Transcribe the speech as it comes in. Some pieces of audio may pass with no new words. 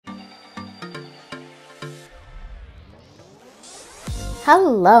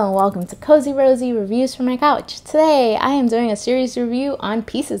Hello and welcome to Cozy Rosy Reviews from My Couch. Today I am doing a series review on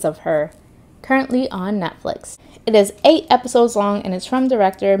Pieces of Her, currently on Netflix. It is 8 episodes long and it's from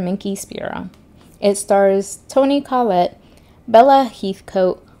director Minky Spiro. It stars Toni Collette, Bella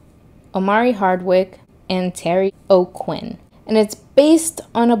Heathcote, Omari Hardwick, and Terry O'Quinn. And it's based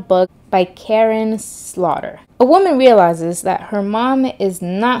on a book by Karen Slaughter. A woman realizes that her mom is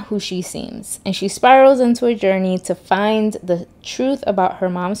not who she seems, and she spirals into a journey to find the truth about her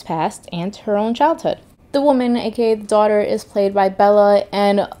mom's past and her own childhood. The woman, aka the daughter, is played by Bella,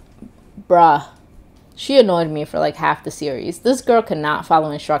 and bruh, she annoyed me for like half the series. This girl could not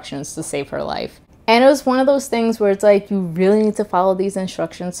follow instructions to save her life. And it was one of those things where it's like, you really need to follow these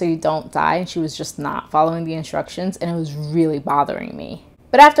instructions so you don't die, and she was just not following the instructions, and it was really bothering me.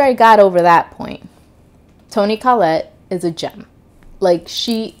 But after I got over that point, Toni Collette is a gem. Like,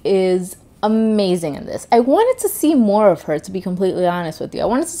 she is amazing in this. I wanted to see more of her, to be completely honest with you. I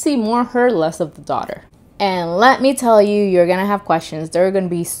wanted to see more of her, less of the daughter. And let me tell you, you're going to have questions. There are going to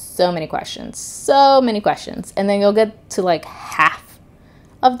be so many questions. So many questions. And then you'll get to like half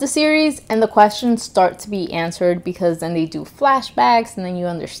of the series and the questions start to be answered, because then they do flashbacks and then you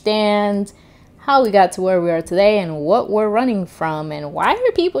understand how we got to where we are today and what we're running from and why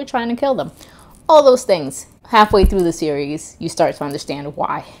are people trying to kill them. All those things. Halfway through the series, you start to understand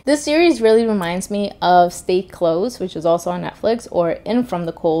why. This series really reminds me of Stay Close, which is also on Netflix, or In From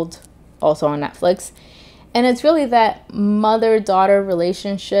the Cold, also on Netflix. And it's really that mother-daughter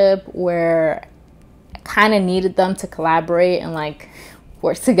relationship where I kind of needed them to collaborate and like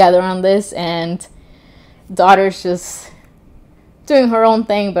work together on this, and daughter's just doing her own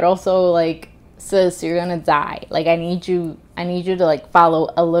thing, but also like, sis, you're gonna die. Like, I need you to like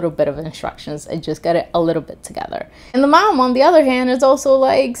follow a little bit of instructions and just get it a little bit together. And the mom, on the other hand, is also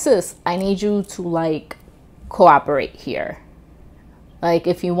like, sis, I need you to like cooperate here. Like,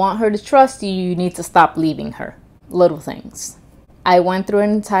 if you want her to trust you, you need to stop leaving her. Little things. I went through an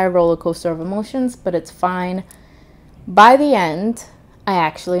entire roller coaster of emotions, but it's fine. By the end, I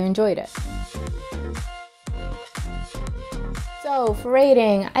actually enjoyed it. So for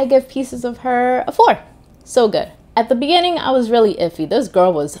rating, I give Pieces of Her a 4. So good. At the beginning, I was really iffy. This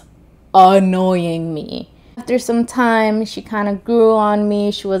girl was annoying me. After some time, she kind of grew on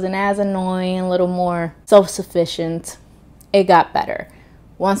me. She wasn't as annoying, a little more self-sufficient. It got better.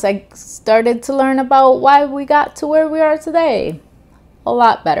 Once I started to learn about why we got to where we are today, a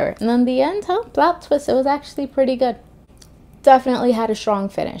lot better. And then the end, plot twist, it was actually pretty good. Definitely had a strong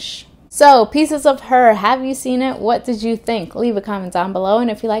finish. So, Pieces of Her, have you seen it? What did you think? Leave a comment down below. And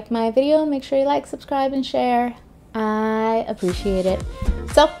if you liked my video, make sure you like, subscribe, and share. I appreciate it.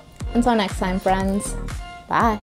 So, until next time, friends. Bye.